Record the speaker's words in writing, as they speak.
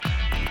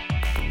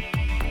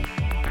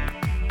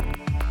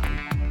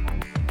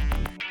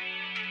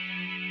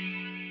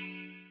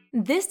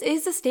This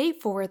is The State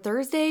for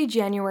Thursday,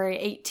 January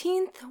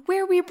 18th,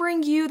 where we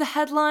bring you the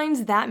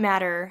headlines that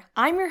matter.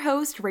 I'm your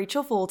host,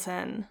 Rachel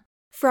Fulton.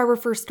 For our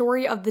first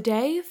story of the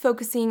day,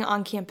 focusing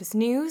on campus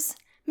news,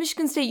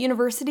 Michigan State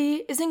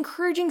University is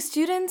encouraging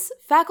students,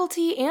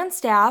 faculty, and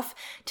staff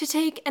to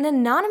take an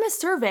anonymous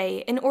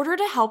survey in order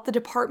to help the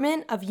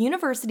Department of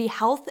University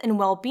Health and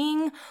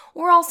Well-Being,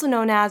 or also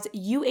known as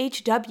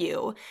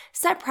UHW,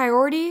 set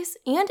priorities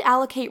and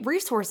allocate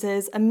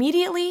resources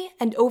immediately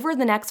and over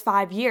the next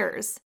 5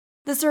 years.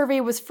 The survey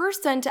was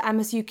first sent to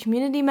MSU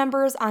community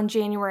members on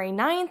January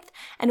 9th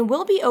and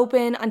will be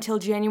open until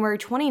January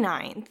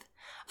 29th.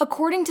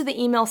 According to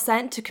the email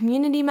sent to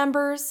community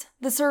members,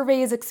 the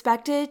survey is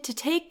expected to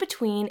take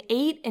between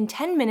 8 and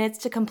 10 minutes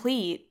to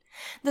complete.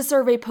 The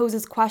survey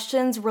poses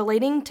questions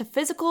relating to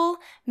physical,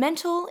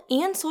 mental,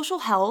 and social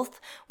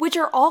health, which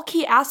are all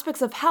key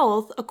aspects of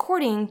health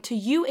according to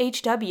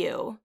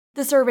UHW.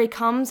 The survey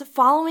comes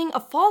following a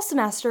fall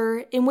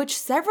semester in which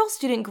several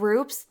student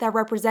groups that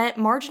represent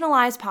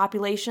marginalized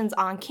populations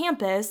on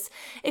campus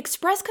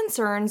expressed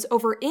concerns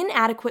over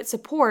inadequate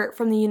support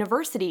from the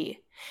university.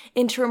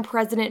 Interim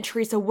President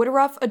Teresa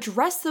Woodruff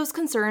addressed those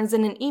concerns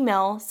in an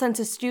email sent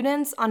to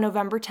students on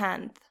November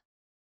 10th.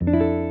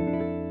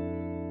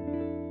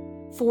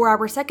 For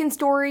our second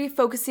story,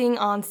 focusing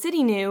on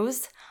city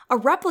news, a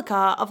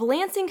replica of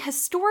Lansing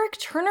historic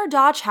Turner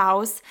Dodge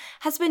House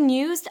has been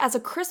used as a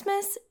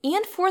Christmas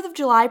and 4th of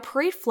July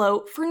parade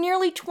float for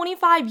nearly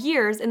 25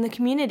 years in the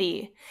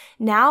community.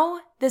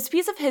 Now, this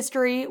piece of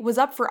history was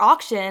up for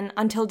auction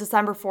until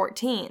December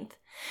 14th.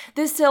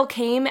 This sale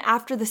came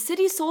after the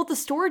city sold the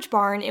storage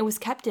barn it was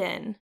kept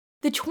in.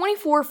 The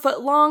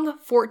 24-foot-long,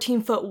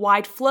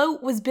 14-foot-wide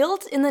float was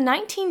built in the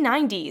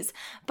 1990s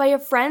by a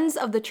Friends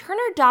of the Turner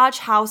Dodge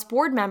House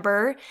board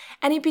member,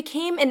 and it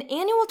became an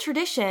annual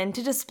tradition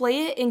to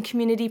display it in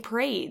community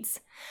parades.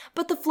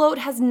 But the float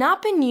has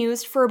not been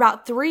used for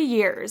about 3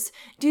 years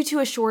due to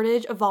a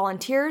shortage of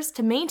volunteers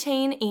to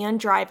maintain and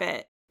drive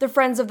it. The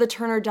Friends of the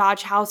Turner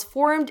Dodge House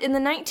formed in the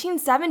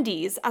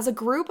 1970s as a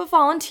group of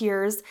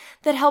volunteers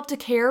that helped to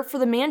care for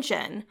the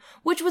mansion,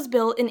 which was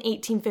built in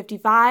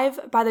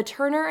 1855 by the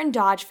Turner and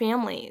Dodge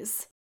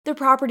families. The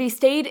property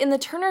stayed in the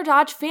Turner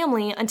Dodge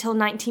family until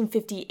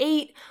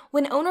 1958,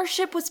 when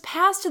ownership was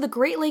passed to the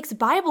Great Lakes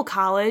Bible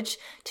College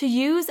to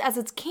use as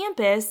its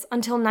campus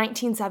until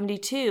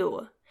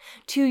 1972.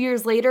 2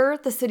 years later,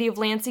 the city of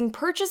Lansing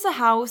purchased the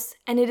house,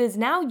 and it is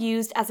now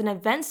used as an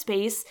event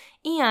space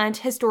and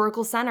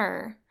historical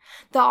center.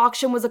 The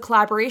auction was a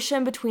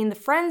collaboration between the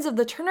Friends of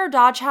the Turner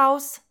Dodge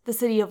House, the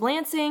city of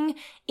Lansing,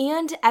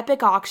 and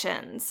Epic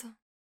Auctions.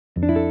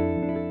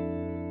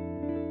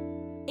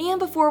 And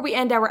before we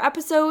end our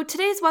episode,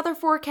 today's weather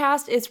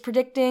forecast is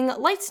predicting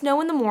light snow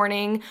in the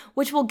morning,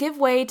 which will give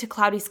way to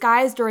cloudy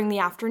skies during the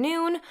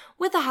afternoon,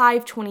 with a high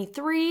of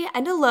 23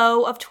 and a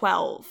low of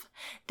 12.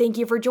 Thank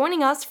you for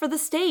joining us for The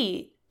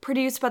State,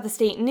 produced by the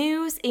State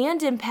News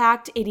and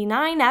Impact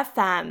 89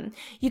 FM.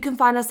 You can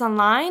find us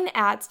online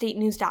at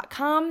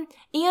statenews.com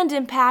and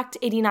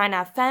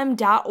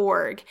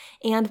impact89fm.org.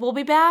 And we'll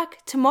be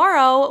back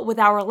tomorrow with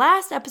our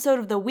last episode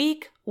of the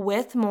week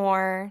with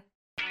more.